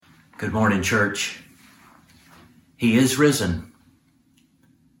Good morning, church. He is risen.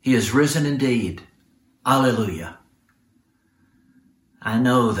 He is risen indeed. Alleluia. I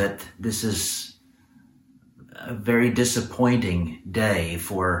know that this is a very disappointing day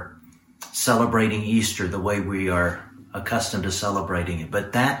for celebrating Easter the way we are accustomed to celebrating it,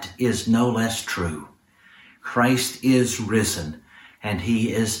 but that is no less true. Christ is risen, and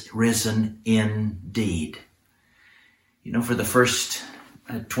he is risen indeed. You know, for the first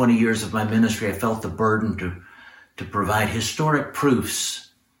 20 years of my ministry, I felt the burden to provide historic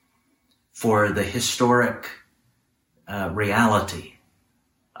proofs for the historic reality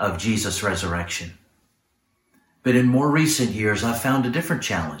of Jesus' resurrection. But in more recent years, I've found a different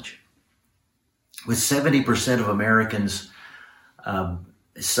challenge. With 70% of Americans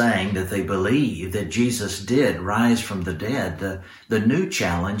saying that they believe that Jesus did rise from the dead, the new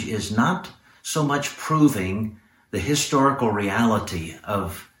challenge is not so much proving the historical reality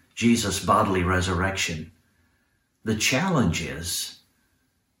of Jesus' bodily resurrection. The challenge is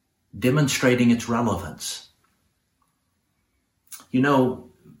demonstrating its relevance. You know,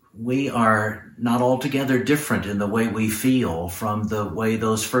 we are not altogether different in the way we feel from the way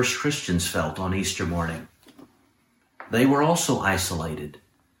those first Christians felt on Easter morning. They were also isolated.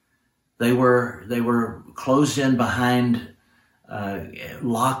 They were closed in behind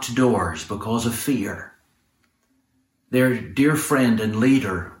locked doors because of fear. Their dear friend and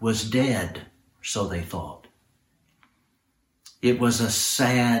leader was dead, so they thought. It was a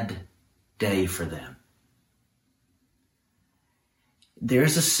sad day for them.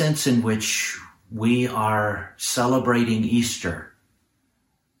 There's a sense in which we are celebrating Easter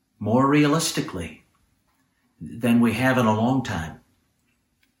more realistically than we have in a long time.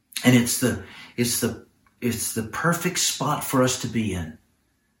 And it's the perfect spot for us to be in,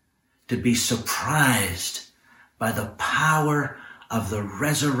 to be surprised by the power of the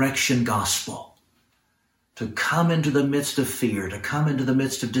resurrection gospel, to come into the midst of fear, to come into the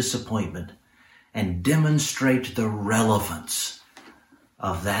midst of disappointment, and demonstrate the relevance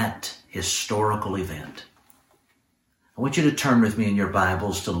of that historical event. I want you to turn with me in your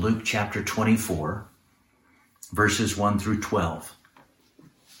Bibles to Luke chapter 24, verses 1 through 12.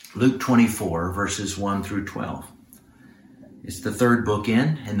 Luke 24, verses 1 through 12. It's the third book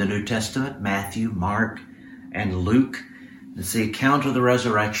in the New Testament, Matthew, Mark, and Luke. It's the account of the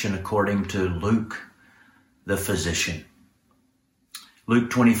resurrection according to Luke, the physician. Luke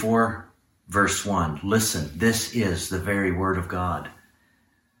 24, verse 1. Listen, this is the very word of God.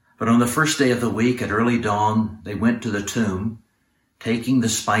 But on the first day of the week at early dawn, they went to the tomb, taking the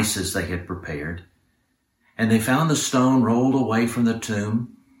spices they had prepared. And they found the stone rolled away from the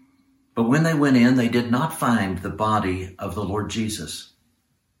tomb. But when they went in, they did not find the body of the Lord Jesus.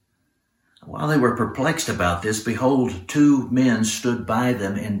 While they were perplexed about this, behold, two men stood by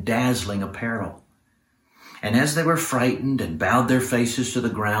them in dazzling apparel. And as they were frightened and bowed their faces to the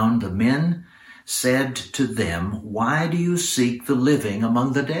ground, the men said to them, "Why do you seek the living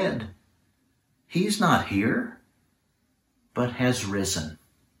among the dead? He's not here, but has risen.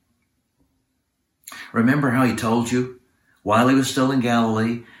 Remember how he told you, while he was still in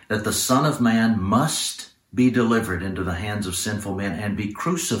Galilee, that the Son of Man must be delivered into the hands of sinful men and be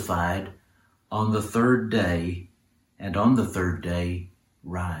crucified on the third day, and on the third day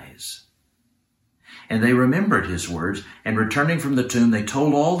rise." And they remembered his words, and returning from the tomb, they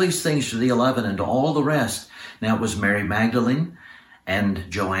told all these things to the 11 and to all the rest. Now it was Mary Magdalene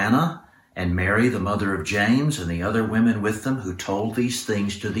and Joanna and Mary, the mother of James, and the other women with them who told these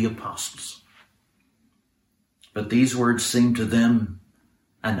things to the apostles. But these words seemed to them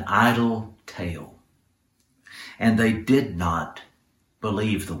an idle tale, and they did not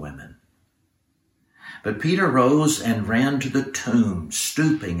believe the women. But Peter rose and ran to the tomb.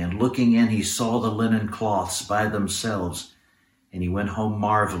 Stooping and looking in, he saw the linen cloths by themselves, and he went home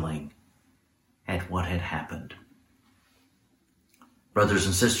marveling at what had happened. Brothers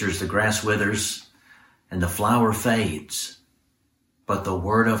and sisters, the grass withers and the flower fades, but the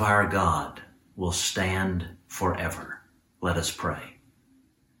word of our God will stand forever. Let us pray.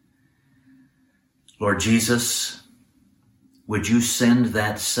 Lord Jesus, would you send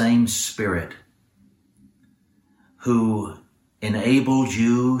that same Spirit who enabled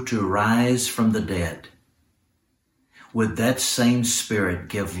you to rise from the dead? Would that same Spirit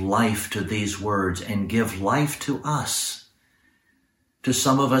give life to these words and give life to us? To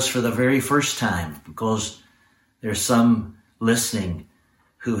some of us for the very first time, because there's some listening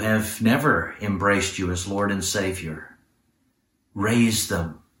who have never embraced you as Lord and Savior. Raise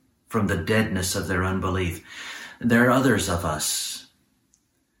them from the deadness of their unbelief. There are others of us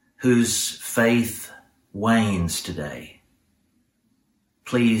whose faith wanes today.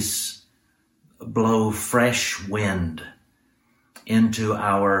 please blow fresh wind into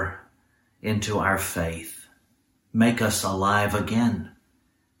our faith. Make us alive again.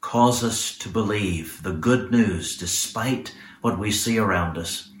 Cause us to believe the good news despite what we see around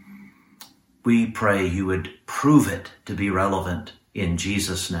us. We pray you would prove it to be relevant in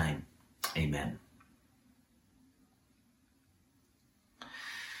Jesus' name. Amen.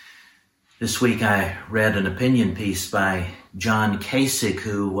 This week I read an opinion piece by John Kasich,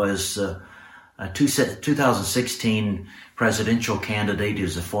 who was a 2016 presidential candidate. He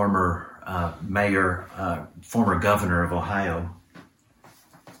was a former mayor, former governor of Ohio.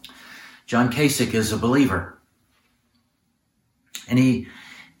 John Kasich is a believer. And he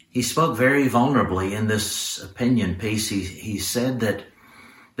spoke very vulnerably in this opinion piece. He said that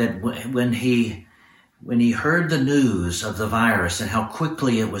when he heard the news of the virus and how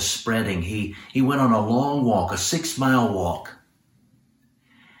quickly it was spreading, he went on a long walk, a 6-mile walk.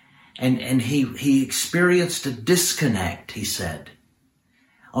 And he experienced a disconnect, he said.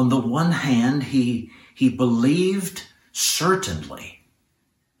 On the one hand, he believed certainly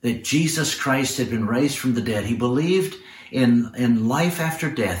that Jesus Christ had been raised from the dead. He believed in life after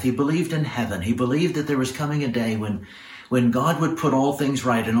death. He believed in heaven. He believed that there was coming a day when God would put all things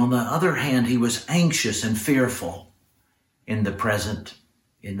right. And on the other hand, he was anxious and fearful in the present.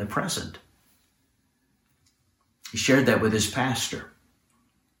 He shared that with his pastor.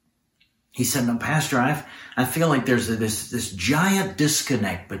 He said, "No, Pastor, I feel like there's this giant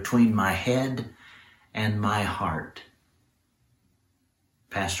disconnect between my head and my heart."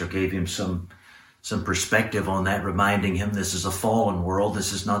 Pastor gave him some perspective on that, reminding him this is a fallen world.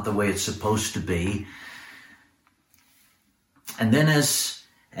 This is not the way it's supposed to be. And then as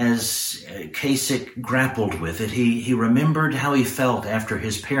Kasich grappled with it, he remembered how he felt after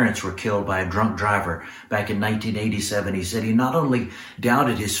his parents were killed by a drunk driver back in 1987. He said he not only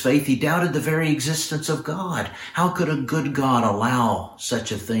doubted his faith, he doubted the very existence of God. How could a good God allow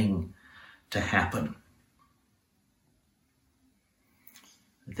such a thing to happen?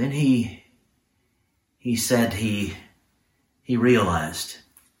 Then he said he realized,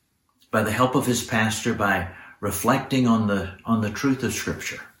 by the help of his pastor, by reflecting on the truth of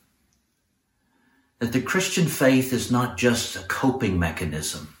Scripture, that the Christian faith is not just a coping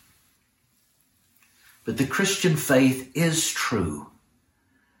mechanism, but the Christian faith is true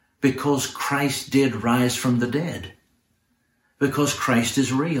because Christ did rise from the dead, because Christ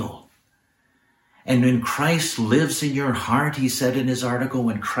is real. And when Christ lives in your heart, he said in his article,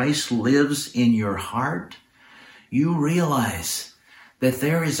 when Christ lives in your heart, you realize that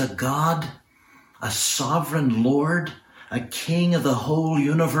there is a God, a sovereign Lord, a King of the whole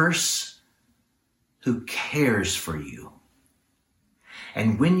universe who cares for you.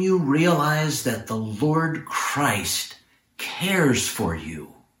 And when you realize that the Lord Christ cares for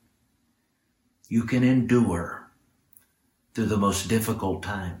you, you can endure through the most difficult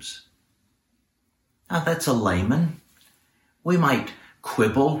times. Now, that's a layman. We might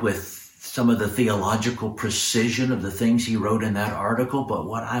quibble with some of the theological precision of the things he wrote in that article, but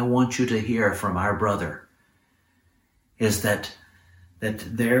what I want you to hear from our brother is that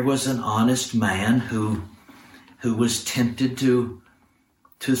there was an honest man who was tempted to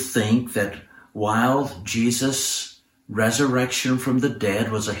think that while Jesus' resurrection from the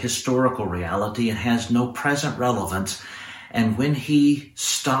dead was a historical reality, it has no present relevance. And when he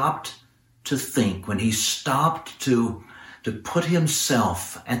stopped to think, when he stopped to put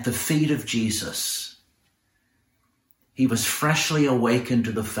himself at the feet of Jesus, he was freshly awakened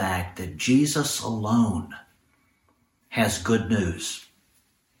to the fact that Jesus alone has good news.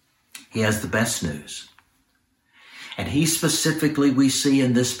 He has the best news. And he specifically, we see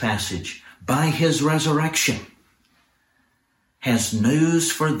in this passage, by his resurrection, has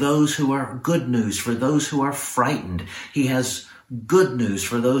news for those who are good news, for those who are frightened. He has good news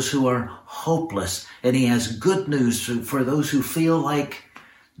for those who are hopeless, and he has good news for those who feel like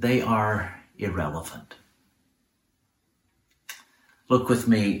they are irrelevant. Look with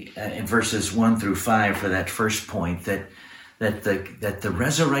me in verses 1 through 5 for that first point, that the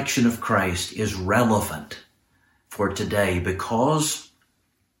resurrection of Christ is relevant for today because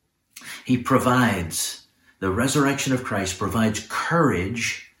the resurrection of Christ provides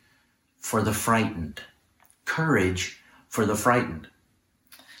courage for the frightened. Courage for the frightened.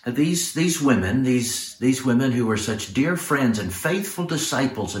 These women who were such dear friends and faithful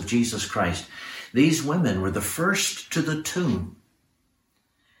disciples of Jesus Christ, these women were the first to the tomb.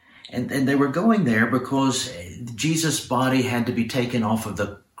 And they were going there because Jesus' body had to be taken off of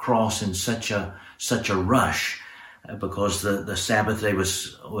the cross in such a rush, because the Sabbath day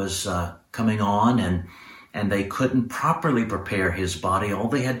was coming on, and they couldn't properly prepare his body. All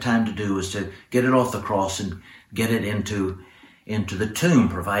they had time to do was to get it off the cross and get it into the tomb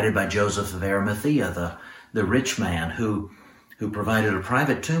provided by Joseph of Arimathea, the rich man who provided a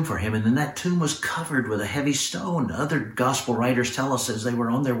private tomb for him. And then that tomb was covered with a heavy stone. Other gospel writers tell us as they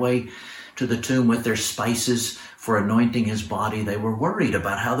were on their way to the tomb with their spices for anointing his body, they were worried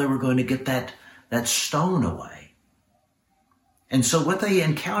about how they were going to get that stone away. And so what they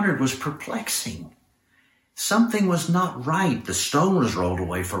encountered was perplexing. Something was not right. The stone was rolled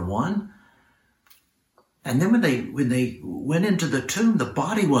away for one. And then when they went into the tomb, the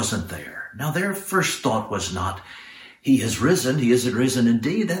body wasn't there. Now their first thought was not, he has risen, he isn't risen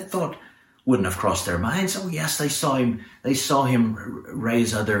indeed. That thought wouldn't have crossed their minds. Oh yes, they saw him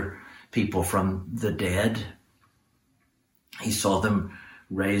raise other people from the dead. He saw them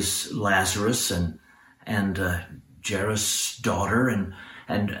raise Lazarus and Jairus' daughter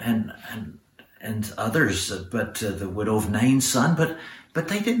and others, but the widow of Nain's son. But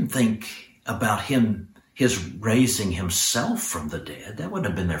they didn't think about his raising himself from the dead. That wouldn't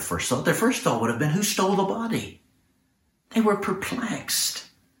have been their first thought. Their first thought would have been, who stole the body? They were perplexed.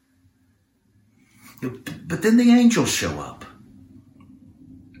 But then the angels show up.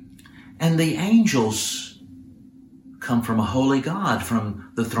 And the angels come from a holy God,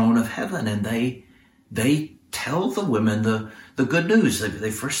 from the throne of heaven, and they tell the women the good news.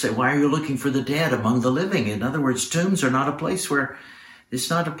 They first say, why are you looking for the dead among the living? In other words, tombs are not a place where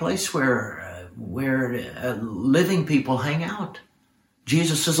living people hang out.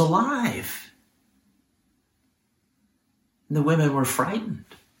 Jesus is alive. And the women were frightened.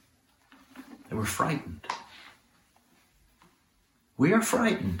 They were frightened. We are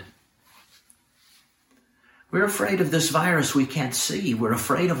frightened. We're afraid of this virus we can't see. We're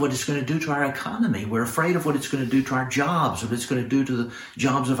afraid of what it's going to do to our economy. We're afraid of what it's going to do to our jobs, what it's going to do to the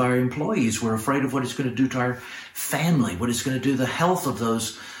jobs of our employees. We're afraid of what it's going to do to our family, what it's going to do to the health of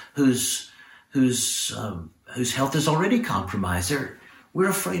those whose health is already compromised. We're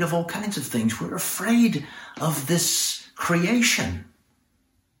afraid of all kinds of things. We're afraid of this creation.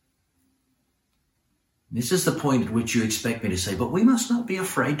 This is the point at which you expect me to say, but we must not be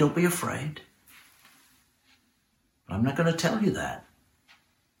afraid. Don't be afraid. I'm not going to tell you that.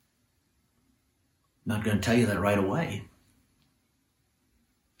 I'm not going to tell you that right away.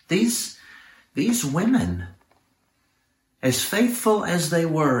 These women, as faithful as they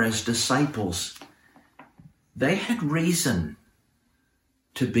were as disciples, they had reason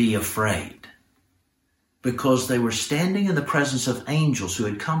to be afraid because they were standing in the presence of angels who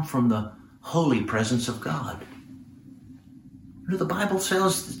had come from the holy presence of God. The Bible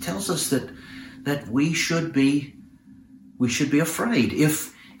tells us that we should be afraid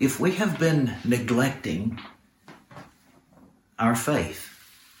if we have been neglecting our faith.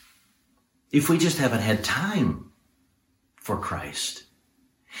 If we just haven't had time for Christ.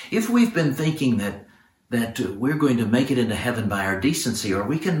 If we've been thinking that we're going to make it into heaven by our decency, or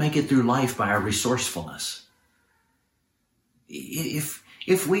we can make it through life by our resourcefulness. If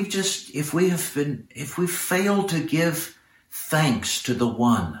we've failed to give thanks to the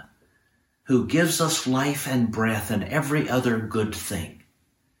one who gives us life and breath and every other good thing.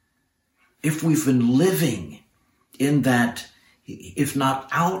 If we've been living in that, if not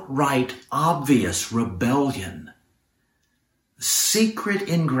outright obvious rebellion, secret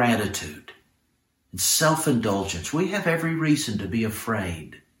ingratitude and self-indulgence, we have every reason to be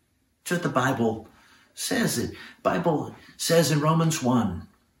afraid. That's what the Bible says. The Bible says in Romans 1,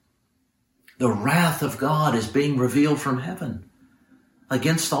 the wrath of God is being revealed from heaven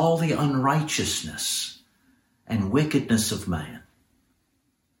against all the unrighteousness and wickedness of man.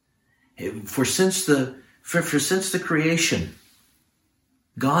 For since the creation,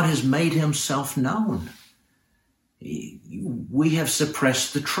 God has made himself known. We have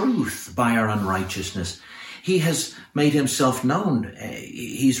suppressed the truth by our unrighteousness. He has made himself known.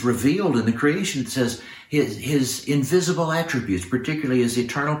 He's revealed in the creation. It says his invisible attributes, particularly his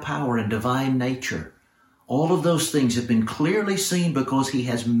eternal power and divine nature. All of those things have been clearly seen because he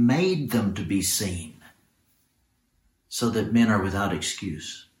has made them to be seen so that men are without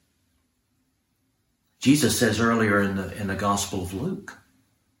excuse. Jesus says earlier in the Gospel of Luke,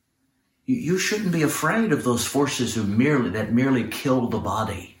 you shouldn't be afraid of those forces that merely kill the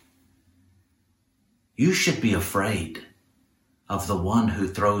body. You should be afraid of the one who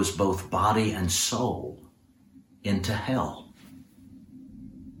throws both body and soul into hell.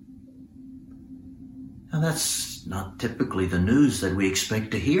 Now that's not typically the news that we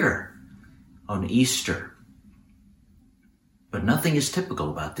expect to hear on Easter. But nothing is typical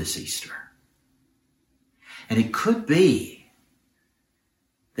about this Easter. And it could be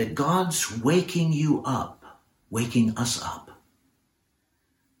that God's waking you up waking us up.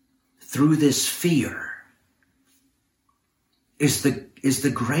 Through this fear is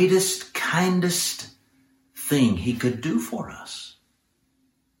the greatest, kindest thing he could do for us.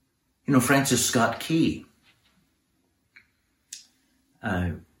 You know, Francis Scott Key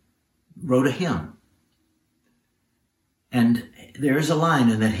wrote a hymn. And there is a line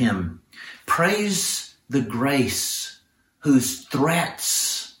in that hymn: praise the grace whose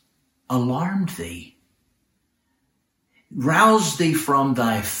threats alarmed thee. Rouse thee from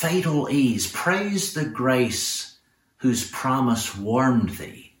thy fatal ease. Praise the grace whose promise warmed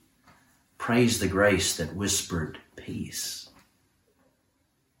thee. Praise the grace that whispered peace.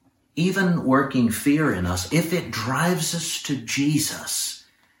 Even working fear in us, if it drives us to Jesus,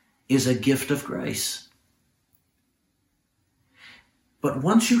 is a gift of grace. But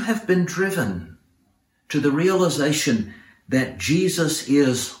once you have been driven to the realization that Jesus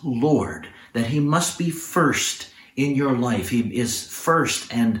is Lord, that he must be first in your life, he is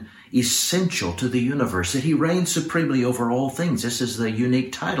first and essential to the universe, that he reigns supremely over all things. This is the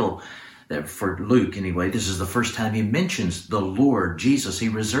unique title that for Luke anyway. This is the first time he mentions the Lord Jesus. He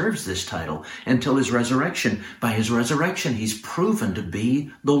reserves this title until his resurrection. By his resurrection, he's proven to be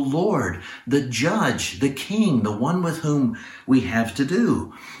the Lord, the judge, the king, the one with whom we have to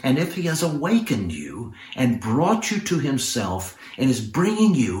do. And if he has awakened you and brought you to himself and is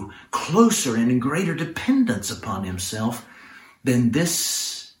bringing you closer and in greater dependence upon himself, then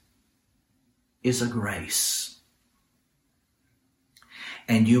this is a grace.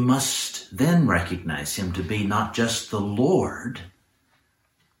 And you must then recognize him to be not just the Lord,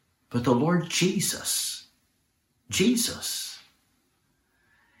 but the Lord Jesus. Jesus.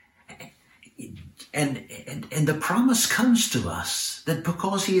 And the promise comes to us that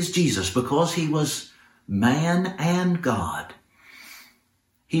because he is Jesus, because he was man and God,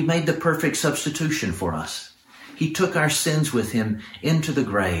 he made the perfect substitution for us. He took our sins with him into the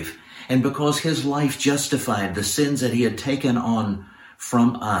grave. And because his life justified the sins that he had taken on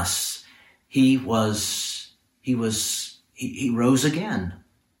from us, he rose again.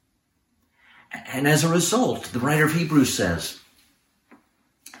 And as a result, the writer of Hebrews says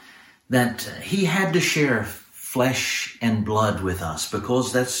that he had to share flesh and blood with us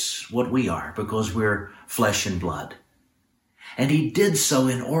because that's what we are, because we're flesh and blood. And he did so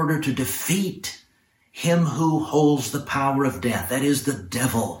in order to defeat him who holds the power of death, that is the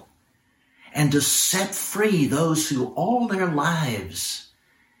devil, and to set free those who all their lives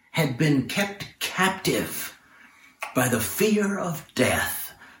had been kept captive by the fear of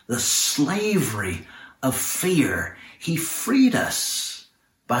death, the slavery of fear. He freed us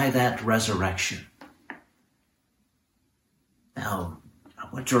by that resurrection. Now,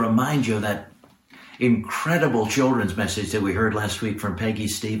 I want to remind you of that incredible children's message that we heard last week from Peggy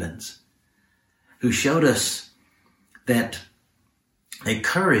Stevens, who showed us that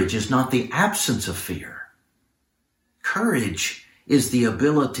courage is not the absence of fear. Courage is the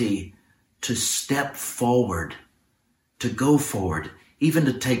ability to step forward, to go forward, even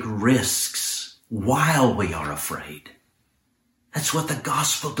to take risks while we are afraid. That's what the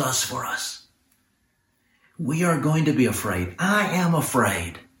gospel does for us. We are going to be afraid. I am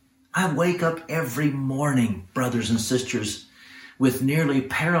afraid. I wake up every morning, brothers and sisters, with nearly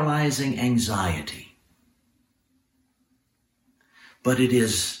paralyzing anxiety. But it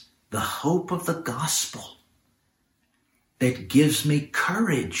is the hope of the gospel that gives me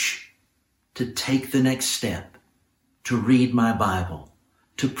courage to take the next step, to read my Bible,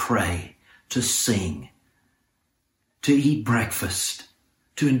 to pray, to sing, to eat breakfast,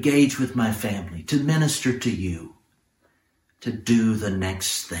 to engage with my family, to minister to you, to do the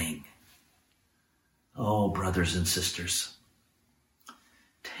next thing. Oh, brothers and sisters,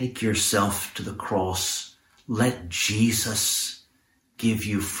 take yourself to the cross. Let Jesus give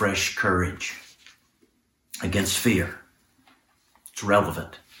you fresh courage against fear. It's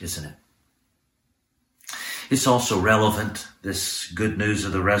relevant, isn't it? It's also relevant, this good news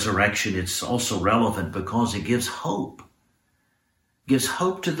of the resurrection, it's also relevant because it gives hope. It gives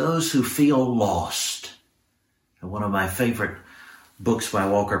hope to those who feel lost. And one of my favorite books by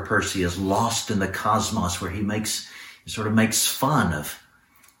Walker Percy is Lost in the Cosmos, where he sort of makes fun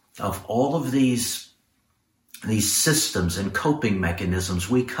of all of these systems and coping mechanisms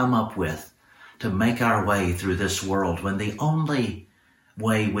we come up with to make our way through this world, when the only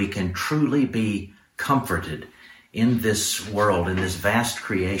way we can truly be comforted in this world, in this vast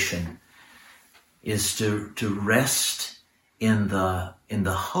creation, is to rest in the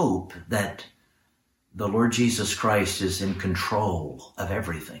hope that the Lord Jesus Christ is in control of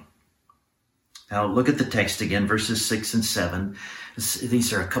everything, Now look at the text again, verses 6 and 7.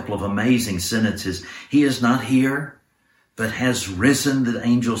 These are a couple of amazing sentences. He is not here, but has risen, the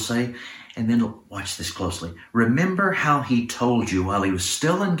angels say. And then watch this closely. Remember how he told you while he was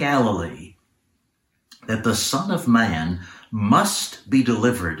still in Galilee that the Son of Man must be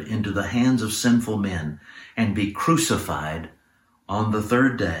delivered into the hands of sinful men and be crucified on the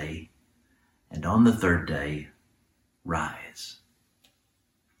third day, and on the third day rise.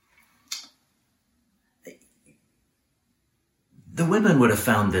 The women would have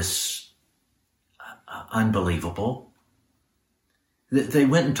found this unbelievable. They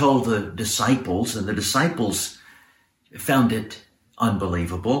went and told the disciples, and the disciples found it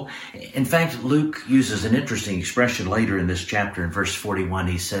unbelievable. In fact, Luke uses an interesting expression later in this chapter in verse 41.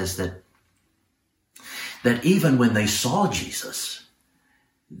 He says that even when they saw Jesus,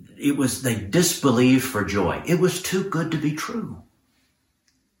 they disbelieved for joy. It was too good to be true.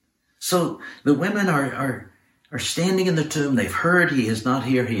 So the women are standing in the tomb. They've heard he is not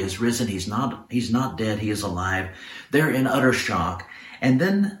here. He is risen. He's not dead. He is alive. They're in utter shock. And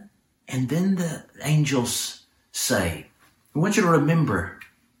then the angels say, I want you to remember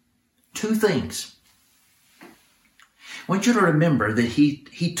two things. I want you to remember that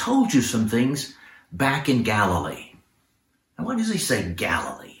he told you some things back in Galilee. And why does he say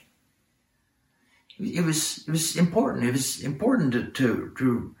Galilee? It was important. It was important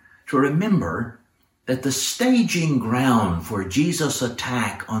to remember that the staging ground for Jesus'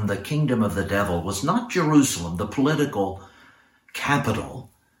 attack on the kingdom of the devil was not Jerusalem, the political capital.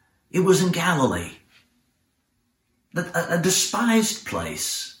 It was in Galilee, a despised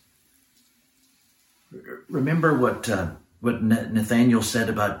place. Remember what Nathanael said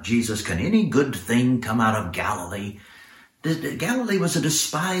about Jesus? Can any good thing come out of Galilee? Galilee was a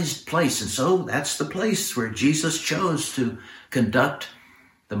despised place, and so that's the place where Jesus chose to conduct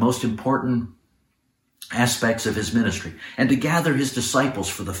the most important aspects of his ministry and to gather his disciples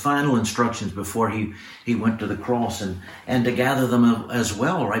for the final instructions before he went to the cross, and to gather them as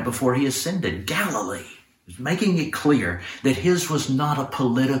well right before he ascended. Galilee was making it clear that his was not a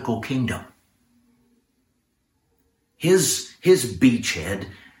political kingdom. His beachhead,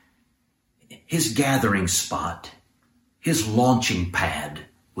 his gathering spot, his launching pad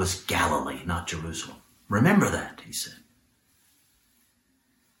was Galilee, not Jerusalem. Remember that, he said.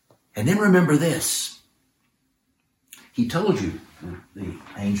 And then remember this. He told you, the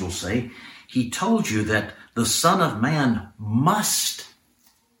angels say, he told you that the Son of Man must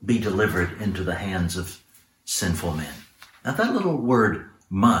be delivered into the hands of sinful men. Now that little word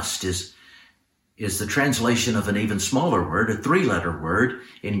must is the translation of an even smaller word, a three-letter word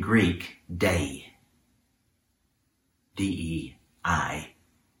in Greek, dei. D-E-I.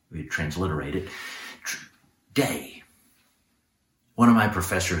 We transliterate it. Dei. One of my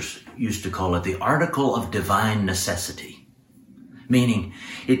professors used to call it the article of divine necessity, meaning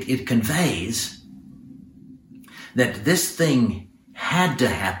it conveys that this thing had to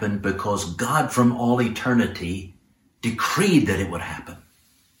happen because God from all eternity decreed that it would happen.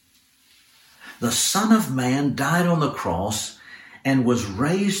 The Son of Man died on the cross and was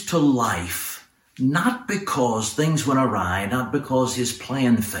raised to life, not because things went awry, not because his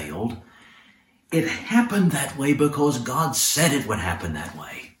plan failed. It happened that way because God said it would happen that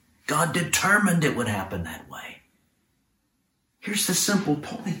way. God determined it would happen that way. Here's the simple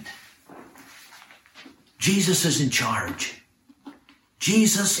point. Jesus is in charge.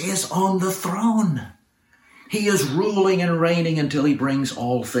 Jesus is on the throne. He is ruling and reigning until he brings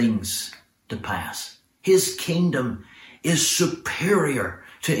all things to pass. His kingdom is superior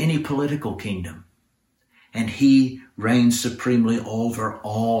to any political kingdom. And he reigns supremely over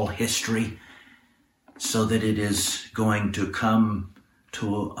all history, so that it is going to come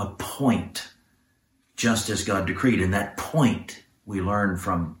to a point just as God decreed. And that point, we learn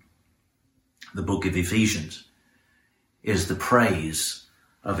from the book of Ephesians, is the praise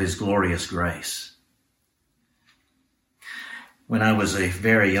of his glorious grace. When I was a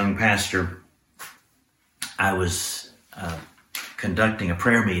very young pastor, I was conducting a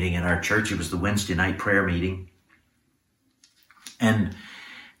prayer meeting in our church. It was the Wednesday night prayer meeting. And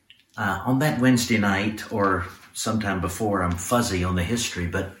on that Wednesday night, or sometime before, I'm fuzzy on the history,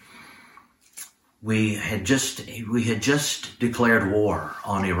 but we had just declared war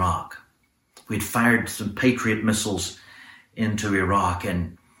on Iraq. We'd fired some Patriot missiles into Iraq,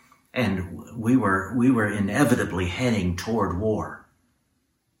 and we were inevitably heading toward war.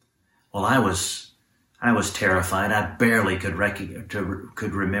 Well, I was terrified. I barely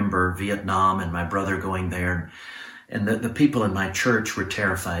could remember Vietnam and my brother going there. And the people in my church were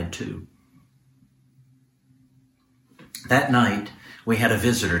terrified too. That night, we had a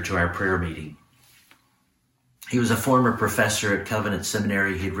visitor to our prayer meeting. He was a former professor at Covenant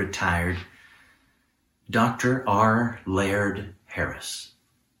Seminary. He'd retired. Dr. R. Laird Harris,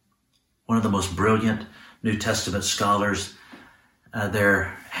 one of the most brilliant New Testament scholars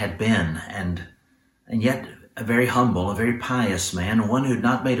there had been, and yet a very humble, a very pious man, one who had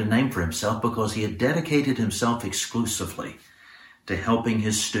not made a name for himself because he had dedicated himself exclusively to helping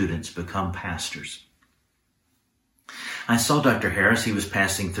his students become pastors. I saw Dr. Harris. He was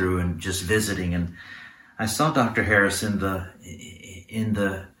passing through and just visiting, and I saw Dr. Harris in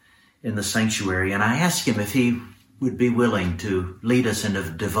the sanctuary, and I asked him if he would be willing to lead us in a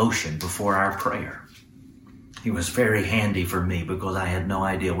devotion before our prayer. He was very handy for me because I had no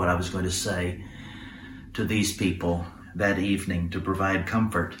idea what I was going to say to these people that evening to provide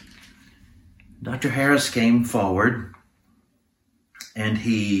comfort. Dr. Harris came forward and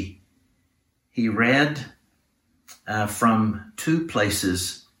he read from two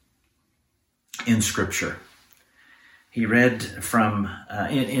places in Scripture. He read from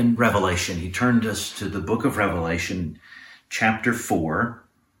in Revelation. He turned us to the book of Revelation, chapter 4,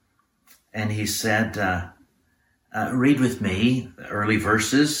 and he said, read with me the early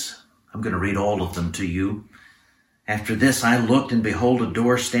verses. I'm going to read all of them to you. After this I looked, and behold, a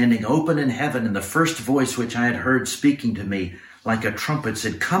door standing open in heaven, and the first voice which I had heard speaking to me like a trumpet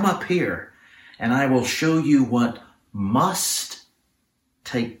said, "Come up here, and I will show you what must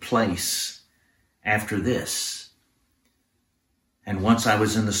take place after this." And once I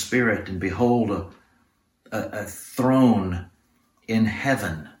was in the Spirit, and behold, a throne in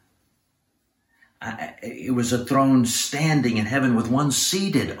heaven. It was a throne standing in heaven with one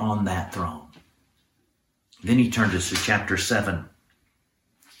seated on that throne. Then he turned us to chapter 7.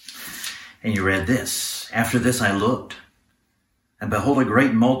 And he read this. After this I looked, and behold, a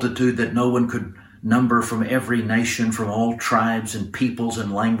great multitude that no one could number, from every nation, from all tribes and peoples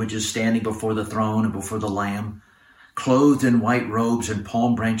and languages, standing before the throne and before the Lamb, clothed in white robes and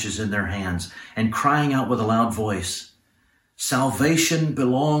palm branches in their hands, and crying out with a loud voice, "Salvation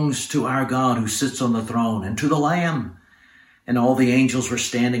belongs to our God who sits on the throne and to the Lamb." And all the angels were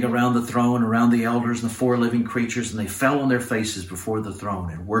standing around the throne, around the elders and the four living creatures, and they fell on their faces before the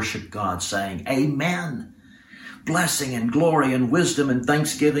throne and worshiped God, saying, "Amen. Blessing and glory and wisdom and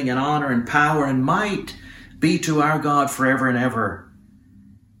thanksgiving and honor and power and might be to our God forever and ever.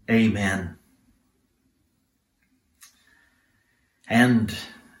 Amen." And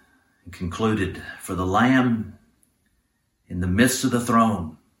concluded, "For the Lamb in the midst of the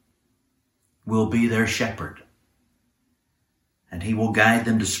throne will be their shepherd, and he will guide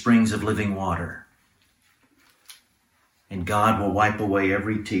them to springs of living water. And God will wipe away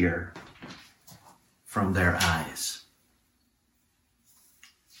every tear from their eyes."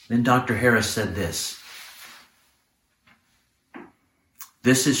 Then Dr. Harris said this,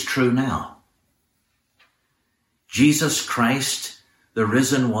 "This is true now. Jesus Christ, the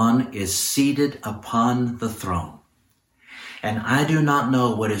risen one, is seated upon the throne. And I do not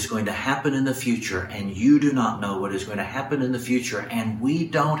know what is going to happen in the future, and you do not know what is going to happen in the future, and we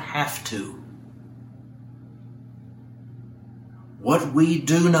don't have to. What we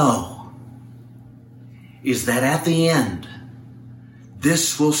do know is that at the end,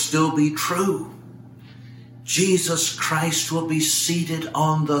 this will still be true. Jesus Christ will be seated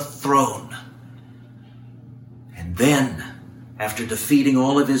on the throne. And then, after defeating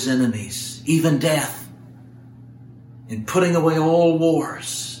all of his enemies, even death, in putting away all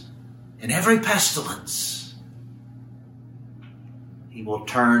wars and every pestilence, he will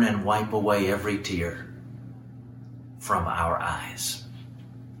turn and wipe away every tear from our eyes."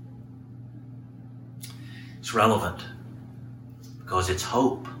 It's relevant because it's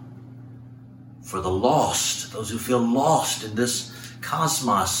hope for the lost, those who feel lost in this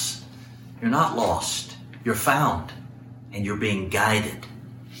cosmos. You're not lost. You're found, and you're being guided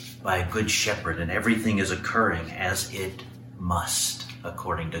by a good shepherd, and everything is occurring as it must,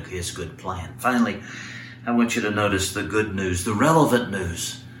 according to his good plan. Finally, I want you to notice the good news, the relevant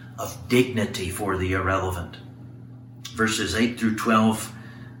news of dignity for the irrelevant. Verses 8 through 12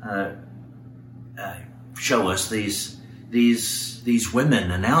 show us these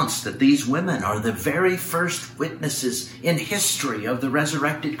women, announce that these women are the very first witnesses in history of the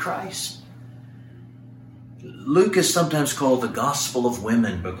resurrected Christ. Luke is sometimes called the Gospel of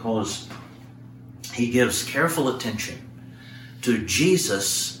Women because he gives careful attention to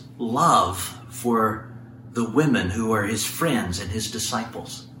Jesus' love for the women who are his friends and his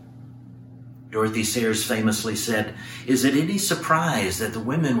disciples. Dorothy Sayers famously said, "Is it any surprise that the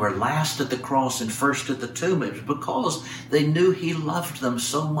women were last at the cross and first at the tomb? It was because they knew he loved them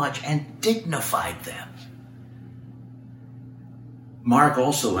so much and dignified them." Mark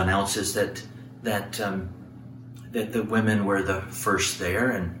also announces that that the women were the first there.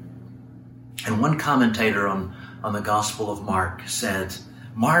 And one commentator on the Gospel of Mark said,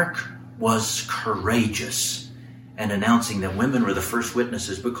 Mark was courageous in announcing that women were the first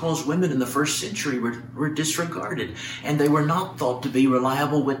witnesses because women in the first century were disregarded and they were not thought to be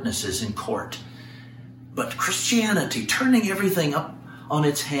reliable witnesses in court. But Christianity, turning everything up on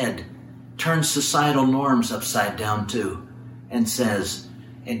its head, turns societal norms upside down too, and says,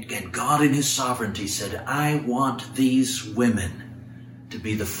 and God in his sovereignty said, I want these women to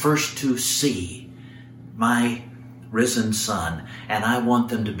be the first to see my risen Son, and I want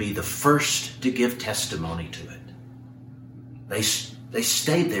them to be the first to give testimony to it. They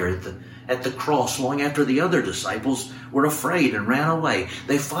stayed there at the cross long after the other disciples were afraid and ran away.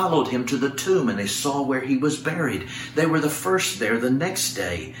 They followed him to the tomb and they saw where he was buried. They were the first there the next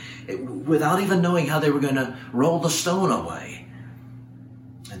day without even knowing how they were going to roll the stone away.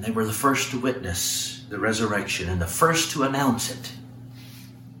 And they were the first to witness the resurrection and the first to announce it.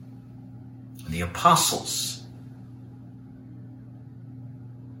 And the apostles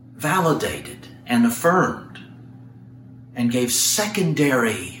validated and affirmed and gave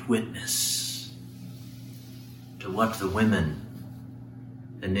secondary witness to what the women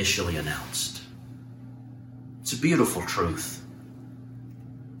initially announced. It's a beautiful truth.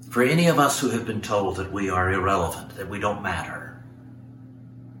 For any of us who have been told that we are irrelevant, that we don't matter,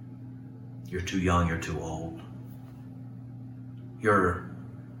 you're too young, you're too old, you're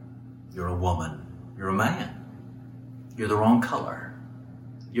a woman, you're a man, you're the wrong color,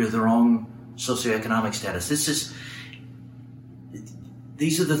 you're the wrong socioeconomic status.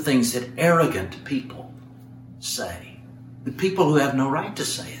 These are the things that arrogant people say. The people who have no right to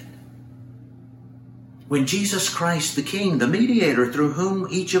say it. When Jesus Christ, the King, the mediator through whom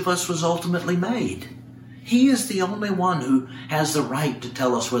each of us was ultimately made, he is the only one who has the right to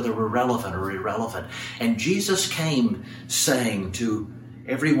tell us whether we're relevant or irrelevant. And Jesus came saying to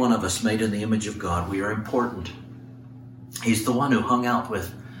every one of us made in the image of God, we are important. He's the one who hung out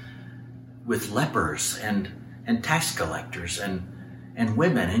with lepers and tax collectors and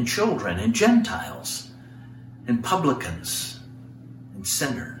women and children and Gentiles and publicans and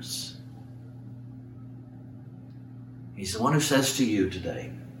sinners. He's the one who says to you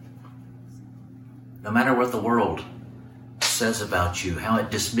today, no matter what the world says about you, how it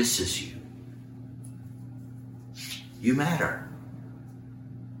dismisses you, you matter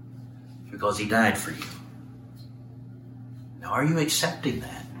because he died for you. Now, are you accepting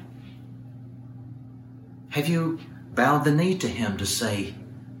that? Have you bowed the knee to him to say,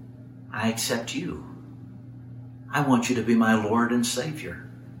 I accept you. I want you to be my Lord and Savior.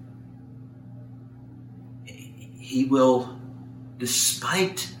 He will,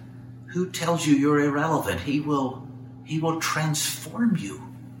 despite who tells you you're irrelevant, he will transform you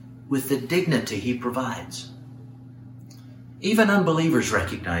with the dignity he provides. Even unbelievers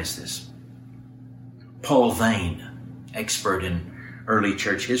recognize this. Paul Vane, expert in early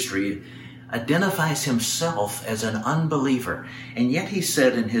church history, identifies himself as an unbeliever. And yet he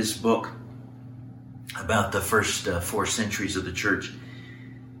said in his book about the first 4 centuries of the church,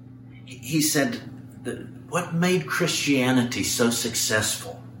 he said that what made Christianity so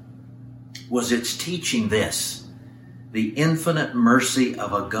successful was its teaching this: the infinite mercy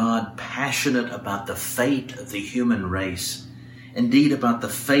of a God passionate about the fate of the human race, indeed about the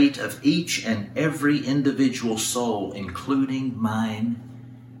fate of each and every individual soul, including mine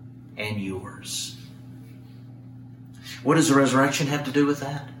and yours. What does the resurrection have to do with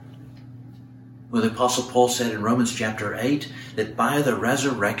that? Well, the Apostle Paul said in Romans chapter 8 that by the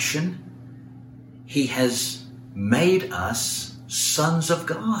resurrection, he has made us sons of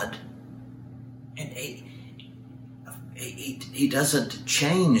God. And he doesn't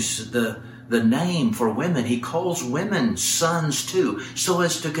change the name for women. He calls women sons too, so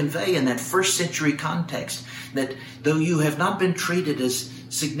as to convey in that first century context that though you have not been treated as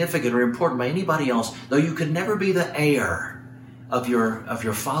significant or important by anybody else, though you could never be the heir of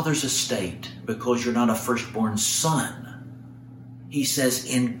your father's estate because you're not a firstborn son, he says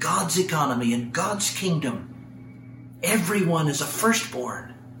in God's economy, in God's kingdom, everyone is a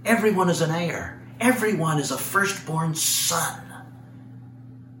firstborn, everyone is an heir, everyone is a firstborn son,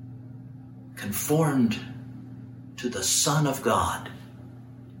 conformed to the Son of God.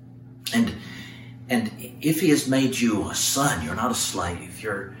 And if he has made you a son, you're not a slave.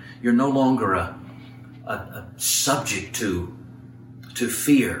 You're no longer a subject to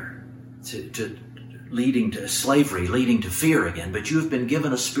fear, to leading to slavery, leading to fear again. But you have been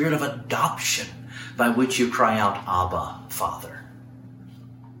given a spirit of adoption by which you cry out, Abba, Father.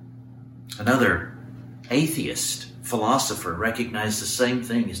 Another atheist philosopher recognized the same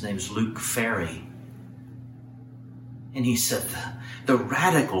thing. His name is Luke Ferry. And he said the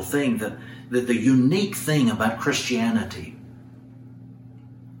radical thing, the unique thing about Christianity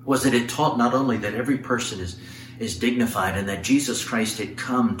was that it taught not only that every person is dignified and that Jesus Christ had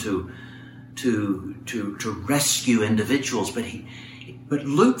come to rescue individuals, but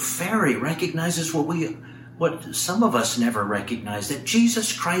Luke Ferry recognizes what some of us never recognize, that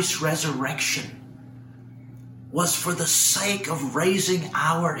Jesus Christ's resurrection was for the sake of raising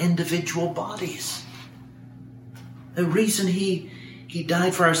our individual bodies. The reason he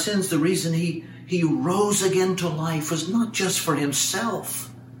died for our sins, the reason he rose again to life was not just for himself,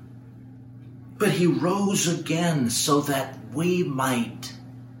 but he rose again so that we might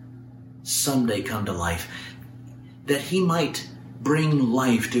someday come to life, that he might bring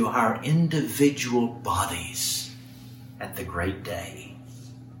life to our individual bodies at the great day.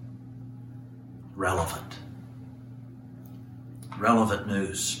 Relevant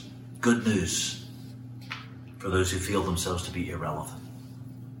news, good news for those who feel themselves to be irrelevant.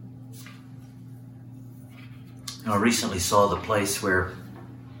 Now, I recently saw the place where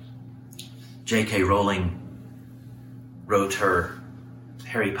J.K. Rowling wrote her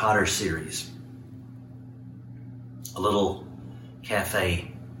Harry Potter series. A little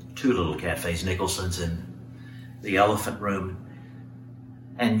cafe, two little cafes, Nicholson's and the Elephant Room.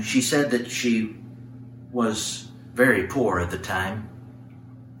 And she said that she was very poor at the time,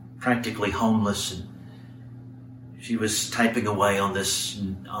 practically homeless, and she was typing away on this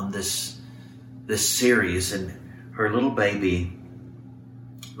series, and her little baby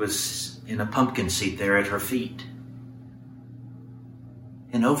was in a pumpkin seat there at her feet.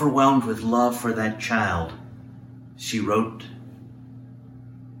 And overwhelmed with love for that child, she wrote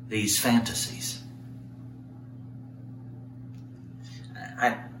these fantasies.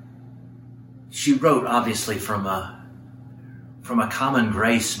 She wrote obviously from a common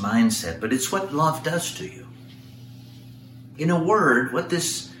grace mindset, but it's what love does to you. In a word, what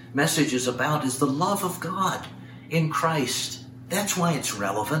this message is about is the love of God in Christ. That's why it's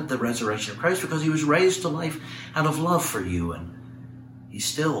relevant, the resurrection of Christ, because he was raised to life out of love for you, and he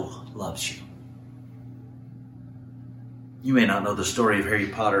still loves you. You may not know the story of Harry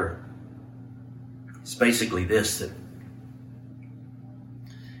Potter. It's basically this, that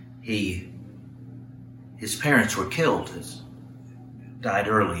his parents were killed, died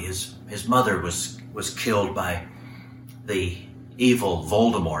early. His mother was killed by the evil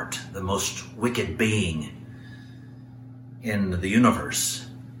Voldemort, the most wicked being in the universe.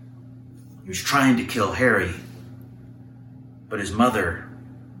 He was trying to kill Harry, but his mother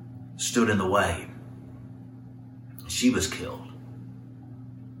stood in the way. She was killed.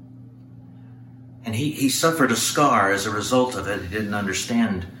 And he suffered a scar as a result of it. He didn't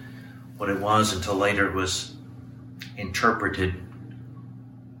understand what it was until later it was interpreted.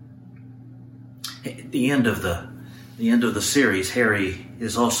 At the end of the series, Harry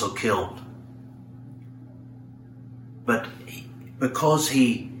is also killed. But because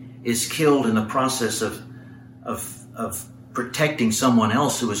he is killed in the process of protecting someone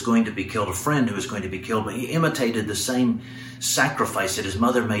else who was going to be killed, a friend who was going to be killed, but he imitated the same sacrifice that his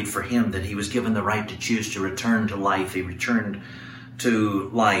mother made for him, that he was given the right to choose to return to life. He returned to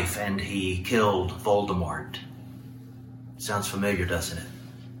life and he killed Voldemort. Sounds familiar, doesn't it?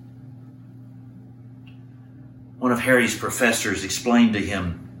 One of Harry's professors explained to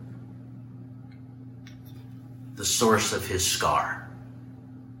him the source of his scar.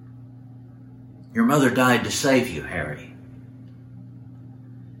 Your mother died to save you, Harry.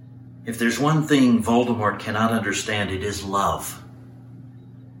 If there's one thing Voldemort cannot understand, it is love.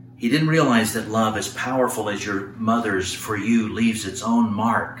 He didn't realize that love, as powerful as your mother's for you, leaves its own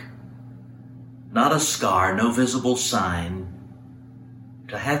mark. Not a scar, no visible sign.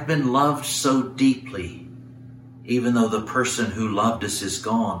 To have been loved so deeply, even though the person who loved us is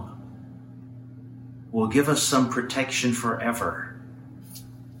gone, will give us some protection forever.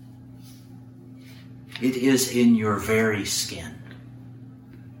 It is in your very skin.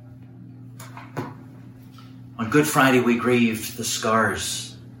 On Good Friday, we grieved the scars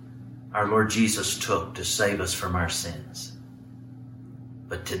our Lord Jesus took to save us from our sins.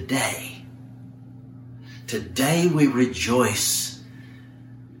 But today we rejoice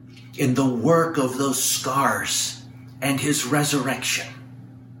in the work of those scars and his resurrection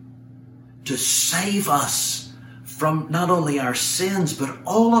to save us from not only our sins, but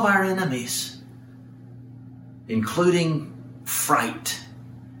all of our enemies, including fright,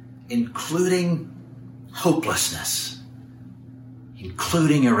 including hopelessness,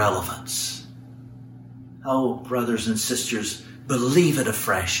 including irrelevance. Oh, brothers and sisters, believe it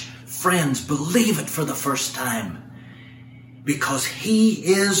afresh. Friends, believe it for the first time, because he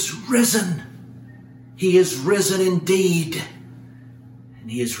is risen. He is risen indeed, and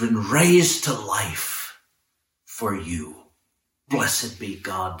he has been raised to life for you. Blessed be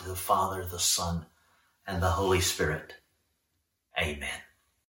God, the Father, the Son, and the Holy Spirit. Amen.